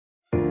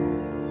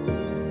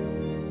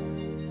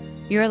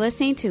You're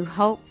listening to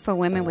Hope for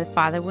Women with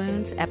Father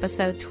Wounds,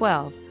 Episode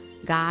 12,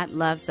 God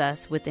Loves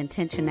Us with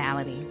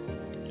Intentionality.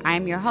 I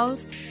am your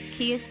host,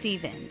 Kia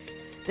Stevens.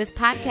 This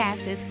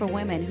podcast is for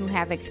women who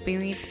have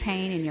experienced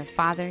pain in your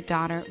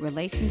father-daughter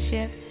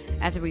relationship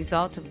as a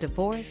result of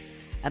divorce,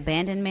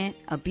 abandonment,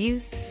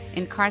 abuse,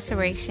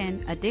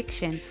 incarceration,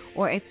 addiction,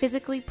 or a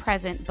physically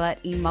present but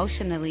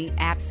emotionally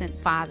absent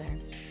father.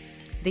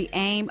 The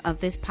aim of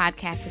this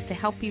podcast is to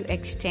help you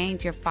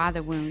exchange your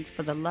father wounds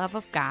for the love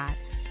of God,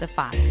 the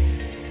Father.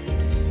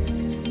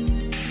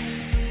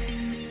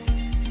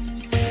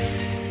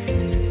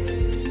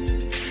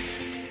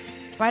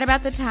 Right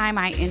about the time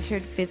I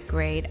entered 5th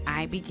grade,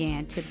 I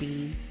began to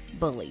be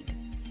bullied.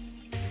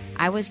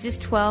 I was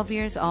just 12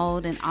 years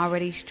old and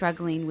already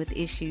struggling with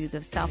issues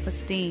of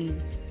self-esteem,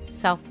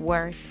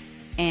 self-worth,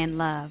 and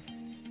love.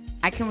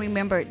 I can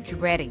remember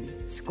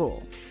dreading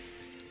school,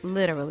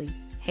 literally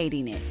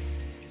hating it.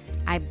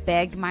 I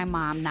begged my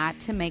mom not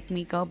to make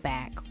me go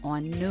back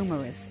on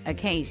numerous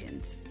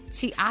occasions.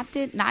 She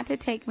opted not to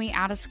take me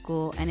out of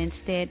school and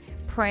instead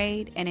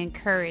prayed and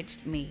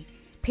encouraged me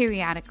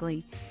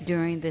periodically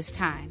during this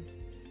time.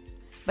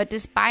 But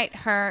despite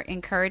her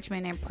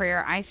encouragement and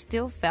prayer, I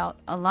still felt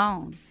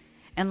alone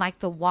and like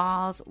the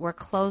walls were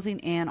closing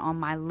in on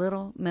my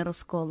little middle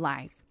school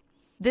life.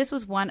 This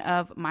was one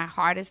of my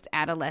hardest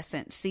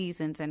adolescent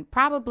seasons and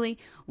probably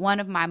one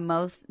of my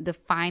most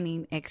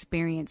defining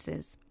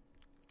experiences.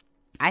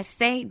 I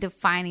say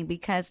defining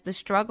because the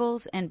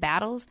struggles and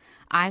battles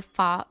I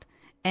fought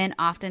and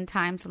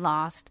oftentimes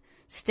lost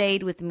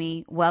stayed with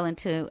me well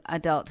into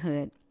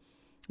adulthood.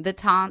 The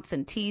taunts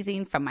and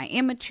teasing from my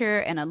immature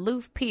and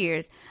aloof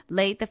peers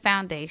laid the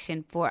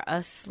foundation for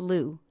a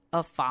slew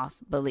of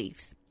false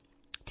beliefs.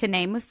 To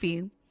name a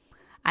few,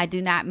 I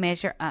do not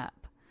measure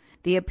up.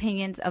 The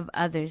opinions of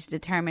others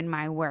determine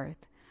my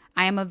worth.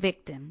 I am a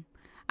victim.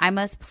 I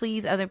must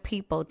please other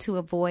people to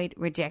avoid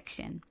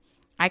rejection.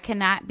 I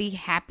cannot be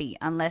happy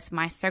unless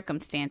my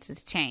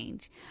circumstances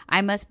change.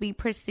 I must be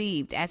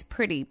perceived as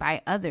pretty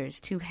by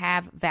others to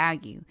have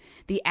value.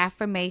 The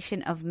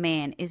affirmation of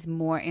man is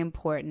more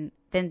important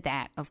than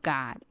that of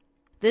God.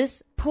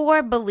 This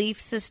poor belief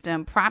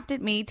system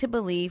prompted me to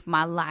believe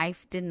my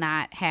life did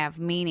not have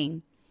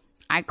meaning.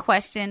 I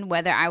questioned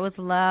whether I was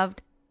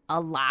loved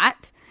a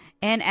lot,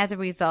 and as a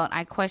result,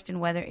 I questioned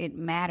whether it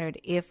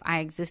mattered if I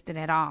existed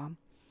at all.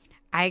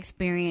 I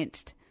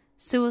experienced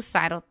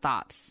suicidal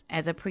thoughts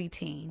as a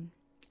preteen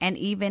and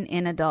even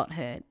in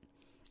adulthood.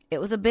 It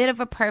was a bit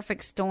of a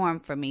perfect storm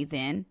for me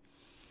then.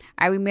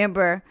 I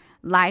remember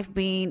life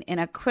being in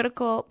a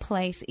critical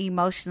place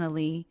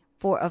emotionally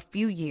for a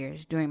few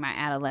years during my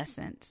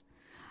adolescence.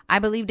 I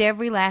believed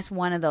every last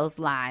one of those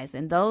lies,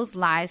 and those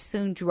lies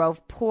soon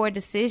drove poor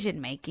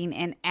decision-making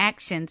and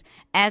actions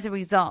as a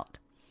result.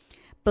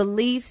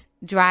 Beliefs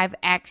drive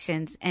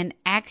actions, and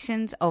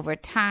actions over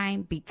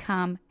time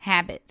become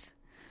habits.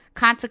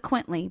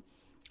 Consequently,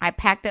 I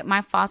packed up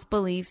my false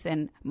beliefs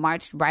and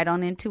marched right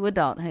on into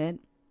adulthood.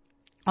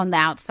 On the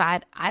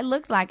outside, I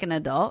looked like an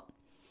adult.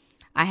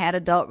 I had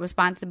adult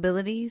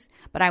responsibilities,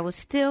 but I was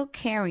still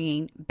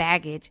carrying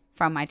baggage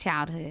from my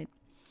childhood.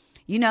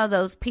 You know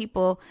those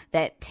people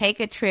that take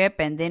a trip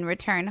and then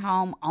return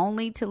home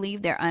only to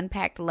leave their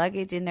unpacked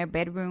luggage in their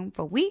bedroom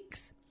for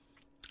weeks?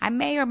 I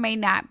may or may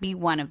not be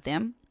one of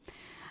them.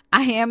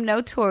 I am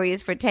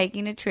notorious for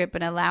taking a trip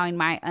and allowing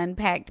my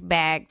unpacked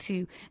bag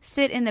to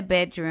sit in the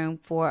bedroom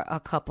for a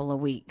couple of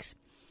weeks.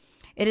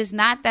 It is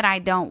not that I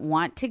don't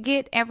want to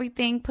get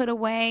everything put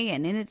away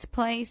and in its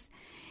place.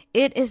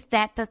 It is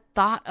that the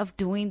thought of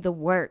doing the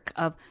work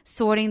of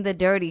sorting the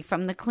dirty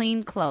from the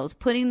clean clothes,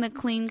 putting the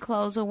clean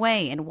clothes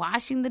away, and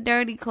washing the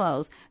dirty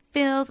clothes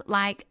feels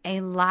like a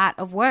lot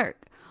of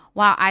work,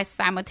 while I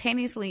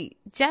simultaneously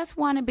just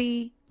want to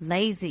be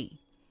lazy.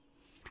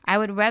 I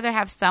would rather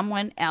have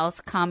someone else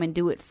come and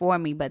do it for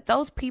me, but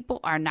those people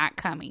are not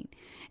coming.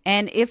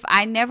 And if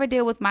I never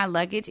deal with my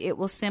luggage, it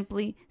will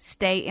simply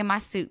stay in my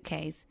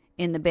suitcase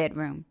in the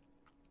bedroom.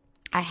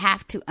 I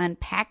have to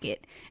unpack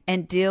it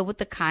and deal with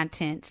the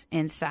contents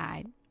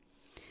inside.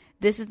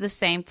 This is the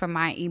same for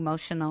my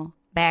emotional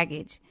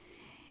baggage.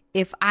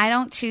 If I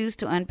don't choose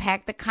to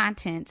unpack the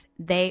contents,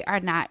 they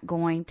are not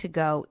going to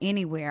go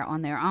anywhere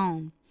on their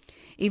own.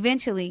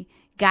 Eventually,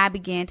 God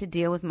began to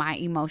deal with my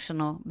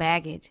emotional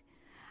baggage.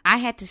 I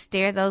had to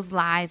stare those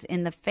lies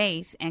in the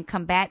face and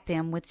combat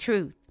them with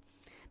truth.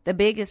 The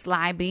biggest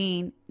lie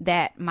being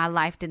that my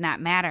life did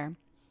not matter.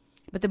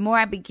 But the more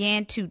I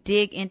began to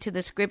dig into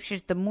the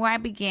scriptures, the more I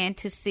began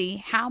to see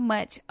how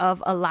much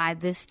of a lie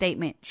this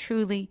statement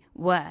truly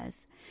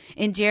was.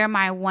 In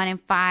Jeremiah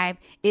 1:5,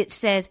 it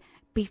says,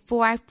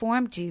 "Before I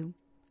formed you,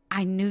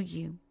 I knew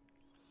you."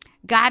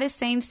 God is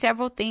saying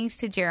several things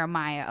to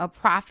Jeremiah, a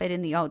prophet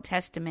in the Old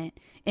Testament,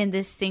 in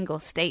this single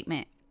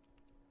statement.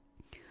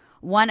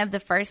 One of the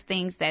first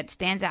things that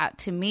stands out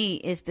to me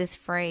is this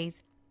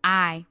phrase,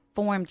 "I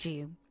formed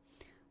you."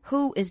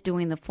 Who is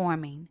doing the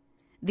forming?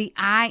 The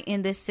I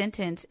in this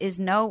sentence is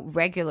no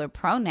regular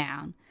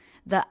pronoun.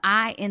 The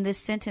I in this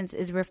sentence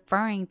is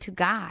referring to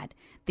God,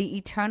 the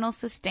eternal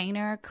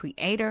sustainer,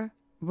 creator,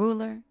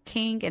 ruler,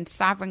 king, and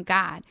sovereign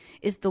God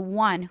is the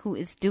one who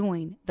is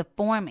doing the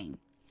forming.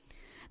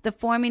 The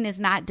forming is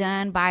not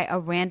done by a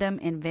random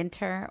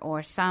inventor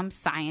or some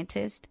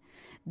scientist.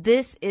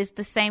 This is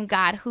the same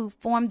God who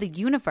formed the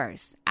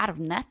universe out of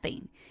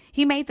nothing.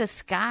 He made the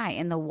sky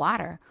and the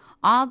water,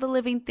 all the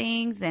living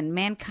things and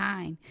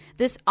mankind.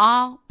 This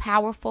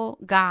all-powerful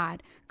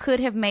God could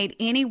have made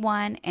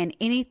anyone and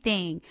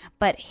anything,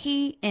 but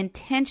he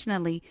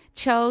intentionally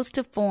chose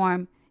to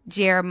form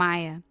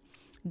Jeremiah.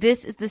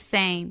 This is the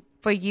same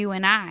for you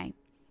and I.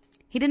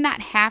 He did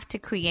not have to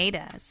create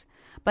us,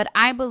 but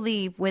I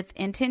believe with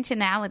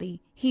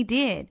intentionality he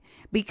did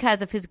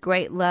because of his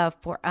great love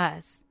for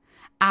us.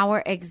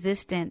 Our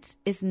existence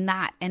is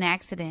not an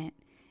accident.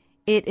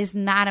 It is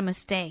not a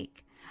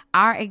mistake.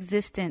 Our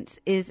existence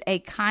is a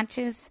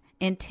conscious,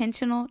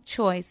 intentional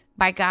choice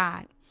by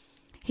God.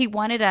 He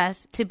wanted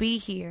us to be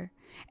here.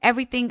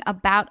 Everything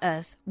about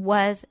us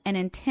was an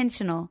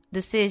intentional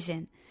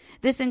decision.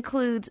 This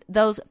includes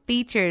those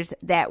features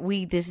that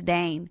we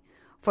disdain.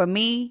 For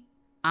me,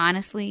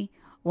 honestly,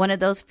 one of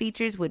those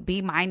features would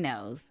be my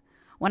nose.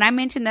 When I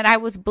mentioned that I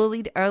was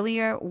bullied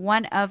earlier,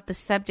 one of the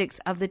subjects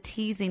of the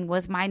teasing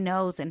was my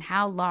nose and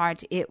how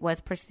large it was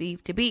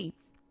perceived to be.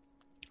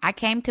 I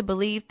came to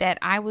believe that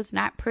I was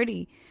not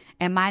pretty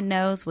and my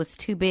nose was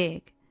too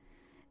big.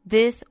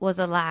 This was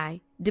a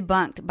lie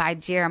debunked by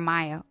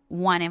Jeremiah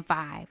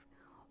 1:5.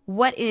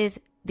 What is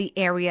the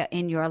area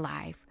in your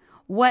life?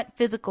 What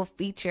physical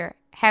feature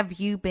have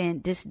you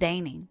been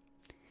disdaining?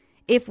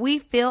 If we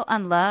feel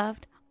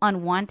unloved,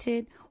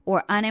 unwanted,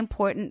 or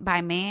unimportant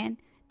by man,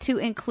 to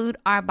include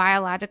our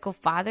biological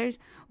fathers,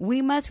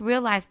 we must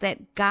realize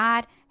that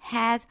God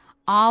has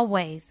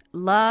always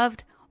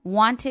loved,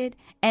 wanted,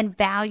 and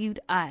valued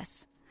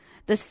us.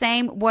 The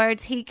same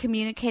words he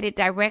communicated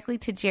directly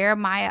to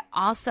Jeremiah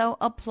also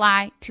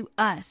apply to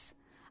us.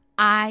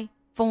 I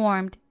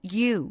formed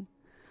you.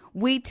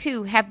 We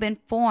too have been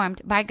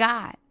formed by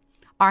God.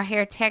 Our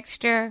hair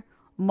texture,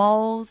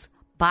 moles,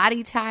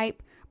 body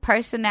type,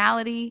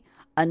 personality,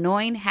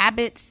 annoying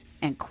habits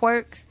and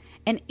quirks,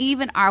 and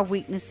even our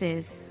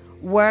weaknesses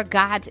were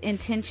God's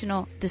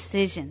intentional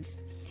decisions.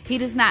 He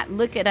does not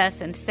look at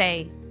us and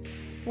say,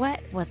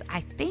 "What was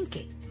I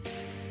thinking?"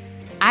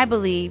 I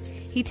believe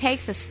he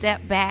takes a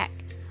step back,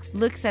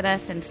 looks at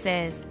us and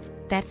says,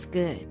 "That's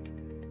good."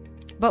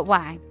 But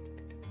why?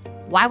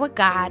 Why would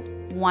God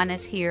want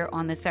us here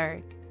on this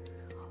earth?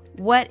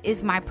 What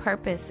is my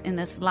purpose in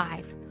this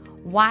life?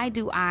 Why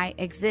do I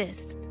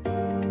exist?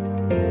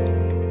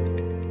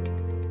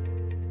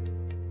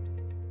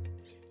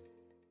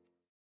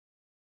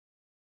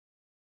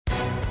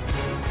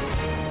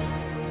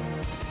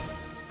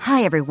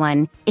 Hi,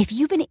 everyone. If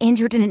you've been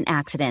injured in an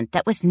accident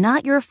that was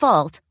not your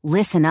fault,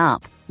 listen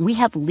up. We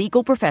have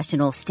legal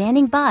professionals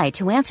standing by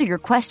to answer your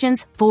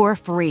questions for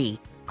free.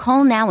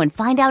 Call now and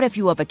find out if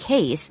you have a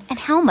case and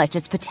how much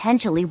it's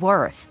potentially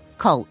worth.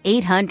 Call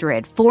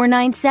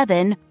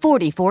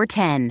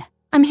 800-497-4410.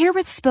 I'm here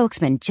with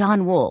spokesman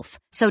John Wolf.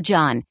 So,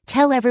 John,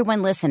 tell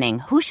everyone listening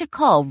who should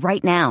call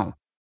right now.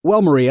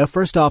 Well, Maria,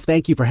 first off,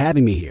 thank you for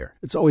having me here.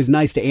 It's always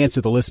nice to answer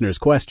the listeners'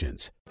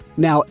 questions.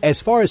 Now,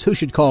 as far as who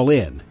should call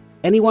in,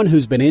 anyone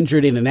who's been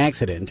injured in an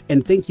accident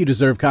and think you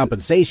deserve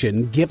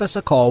compensation, give us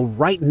a call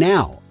right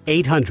now.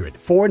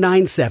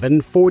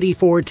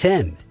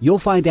 800-497-4410. You'll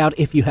find out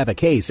if you have a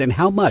case and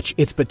how much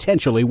it's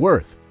potentially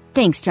worth.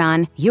 Thanks,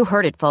 John. You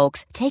heard it,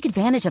 folks. Take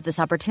advantage of this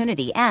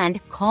opportunity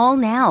and call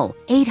now.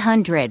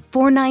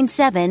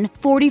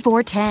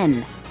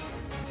 800-497-4410.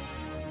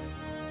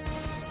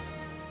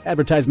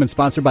 Advertisement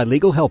sponsored by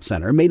Legal Help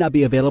Center. May not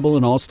be available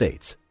in all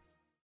states.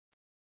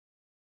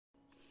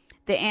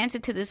 The answer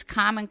to this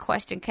common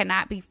question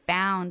cannot be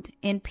found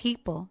in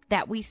people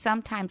that we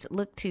sometimes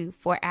look to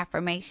for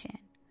affirmation.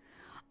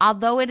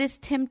 Although it is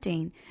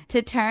tempting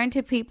to turn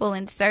to people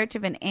in search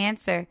of an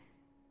answer,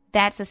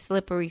 that's a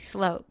slippery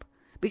slope.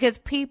 Because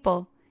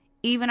people,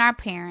 even our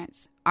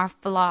parents, are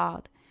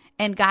flawed,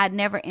 and God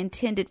never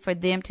intended for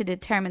them to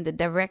determine the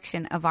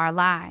direction of our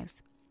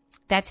lives.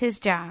 That's his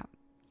job.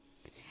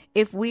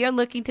 If we are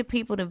looking to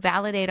people to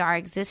validate our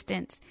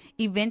existence,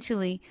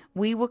 eventually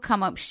we will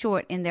come up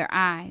short in their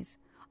eyes,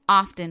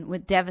 often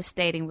with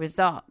devastating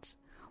results.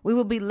 We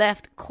will be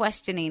left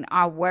questioning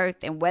our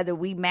worth and whether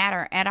we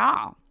matter at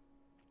all.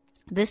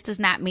 This does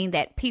not mean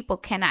that people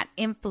cannot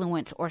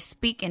influence or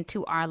speak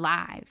into our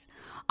lives.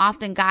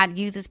 Often God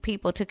uses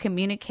people to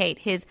communicate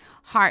his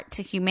heart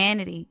to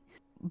humanity.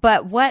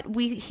 But what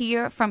we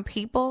hear from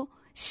people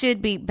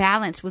should be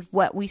balanced with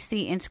what we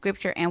see in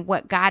Scripture and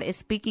what God is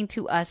speaking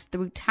to us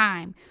through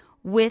time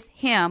with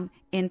him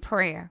in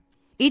prayer.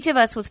 Each of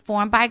us was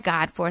formed by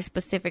God for a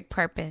specific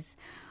purpose.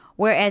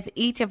 Whereas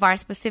each of our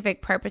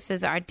specific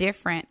purposes are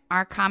different,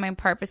 our common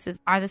purposes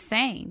are the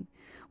same.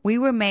 We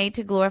were made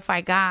to glorify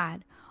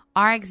God.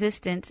 Our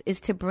existence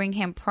is to bring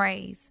him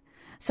praise.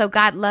 So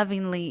God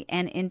lovingly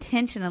and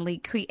intentionally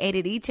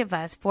created each of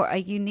us for a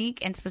unique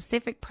and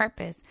specific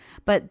purpose.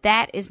 But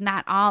that is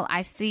not all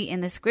I see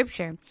in the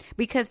scripture,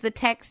 because the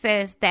text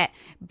says that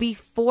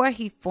before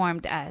he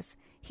formed us,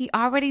 he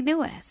already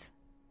knew us.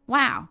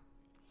 Wow.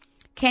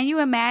 Can you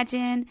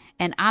imagine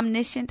an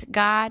omniscient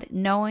God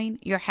knowing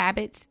your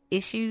habits,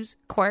 issues,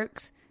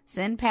 quirks,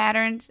 sin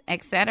patterns,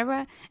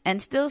 etc.,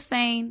 and still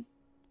saying,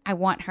 I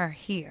want her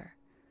here?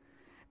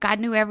 God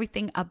knew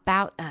everything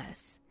about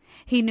us.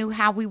 He knew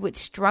how we would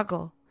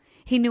struggle.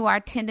 He knew our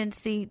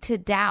tendency to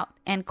doubt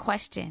and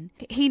question.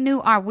 He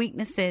knew our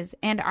weaknesses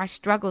and our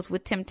struggles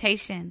with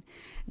temptation.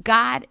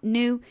 God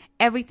knew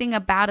everything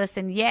about us,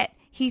 and yet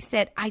he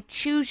said, I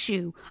choose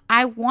you.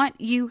 I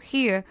want you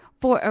here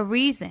for a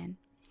reason.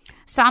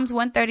 Psalms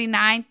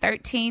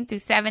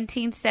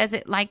 139:13-17 says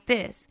it like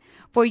this: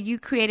 For you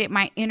created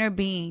my inner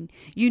being.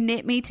 You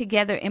knit me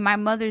together in my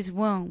mother's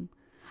womb.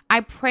 I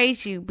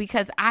praise you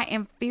because I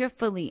am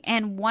fearfully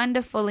and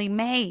wonderfully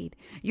made.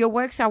 Your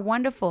works are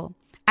wonderful.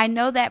 I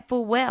know that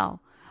full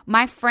well.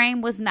 My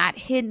frame was not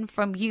hidden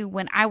from you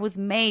when I was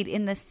made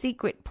in the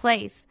secret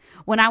place,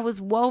 when I was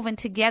woven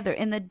together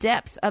in the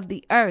depths of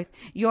the earth.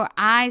 Your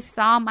eyes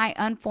saw my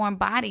unformed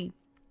body.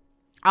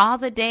 All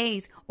the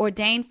days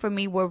ordained for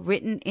me were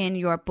written in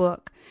your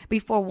book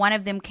before one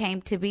of them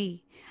came to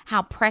be.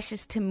 How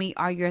precious to me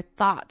are your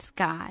thoughts,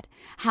 God.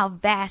 How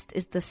vast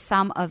is the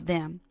sum of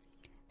them.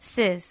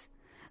 Sis,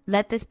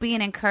 let this be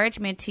an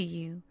encouragement to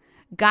you.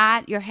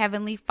 God, your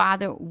heavenly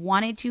Father,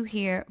 wanted you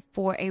here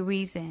for a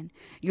reason.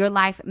 Your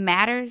life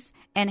matters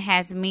and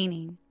has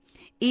meaning.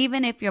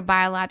 Even if your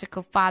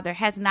biological father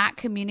has not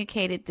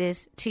communicated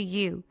this to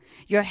you,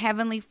 your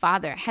heavenly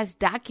Father has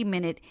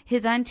documented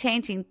his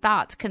unchanging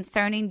thoughts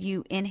concerning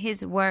you in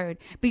his word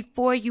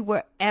before you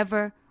were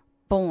ever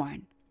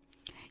born.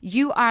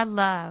 You are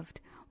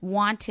loved,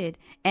 wanted,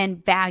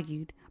 and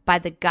valued by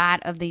the God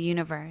of the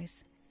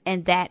universe,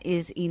 and that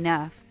is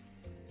enough.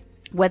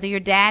 Whether your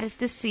dad is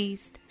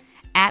deceased,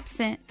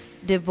 absent,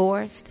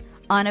 divorced,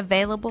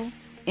 unavailable,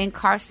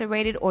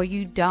 incarcerated, or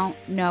you don't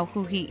know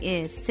who he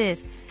is,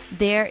 sis,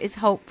 there is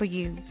hope for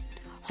you.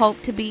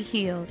 Hope to be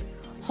healed.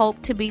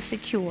 Hope to be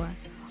secure.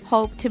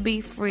 Hope to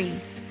be free.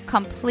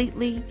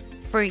 Completely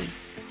free.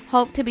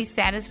 Hope to be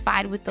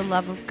satisfied with the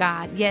love of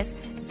God. Yes,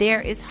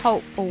 there is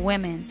hope for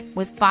women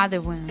with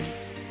father wounds.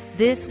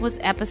 This was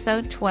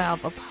episode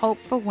 12 of Hope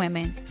for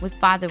Women with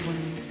Father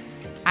Wounds.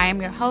 I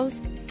am your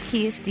host,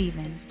 Kia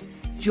Stevens.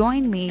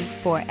 Join me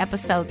for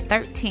episode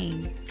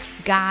 13,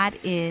 God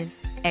is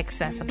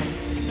Accessible.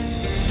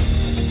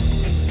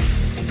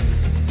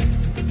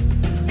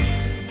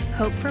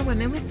 Hope for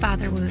Women with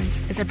Father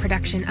Wounds is a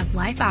production of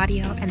Life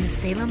Audio and the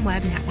Salem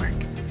Web Network.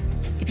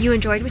 If you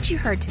enjoyed what you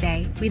heard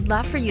today, we'd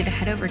love for you to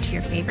head over to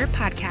your favorite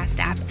podcast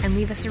app and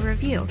leave us a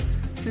review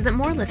so that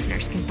more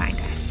listeners can find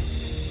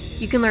us.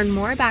 You can learn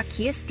more about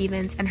Kia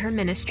Stevens and her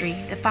ministry,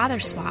 The Father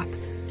Swap,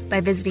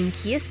 by visiting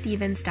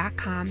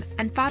kiastevens.com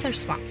and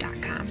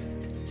fatherswap.com.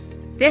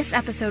 This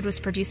episode was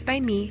produced by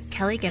me,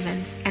 Kelly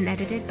Gibbons, and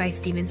edited by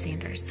Stephen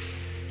Sanders.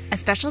 A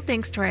special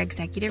thanks to our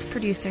executive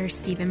producer,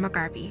 Stephen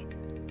McGarvey.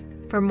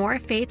 For more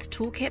Faith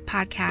Toolkit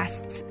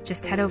podcasts,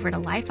 just head over to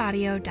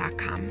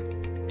lifeaudio.com.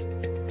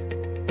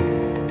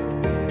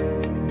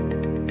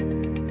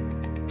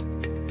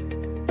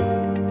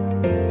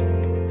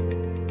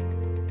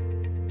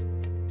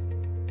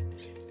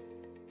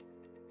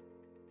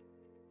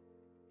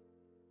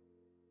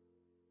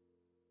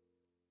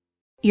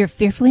 You're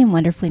fearfully and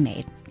wonderfully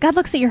made. God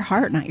looks at your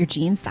heart, not your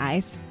jean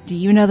size. Do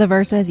you know the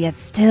verses, yet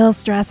still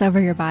stress over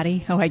your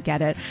body? Oh, I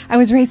get it. I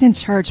was raised in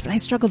church, but I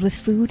struggled with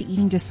food,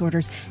 eating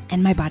disorders,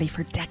 and my body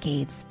for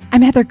decades.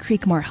 I'm Heather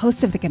Creekmore,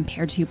 host of the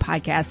Compared to You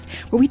podcast,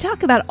 where we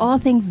talk about all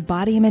things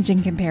body image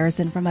and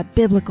comparison from a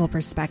biblical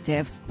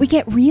perspective. We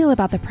get real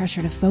about the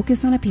pressure to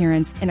focus on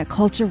appearance in a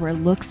culture where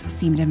looks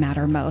seem to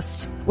matter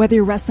most. Whether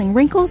you're wrestling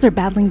wrinkles or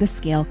battling the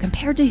scale,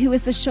 Compared to You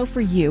is the show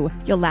for you.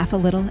 You'll laugh a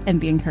little and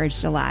be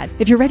encouraged a lot.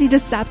 If you're ready to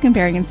stop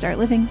comparing and start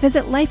living,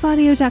 visit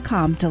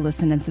lifeaudio.com to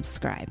listen and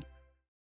subscribe.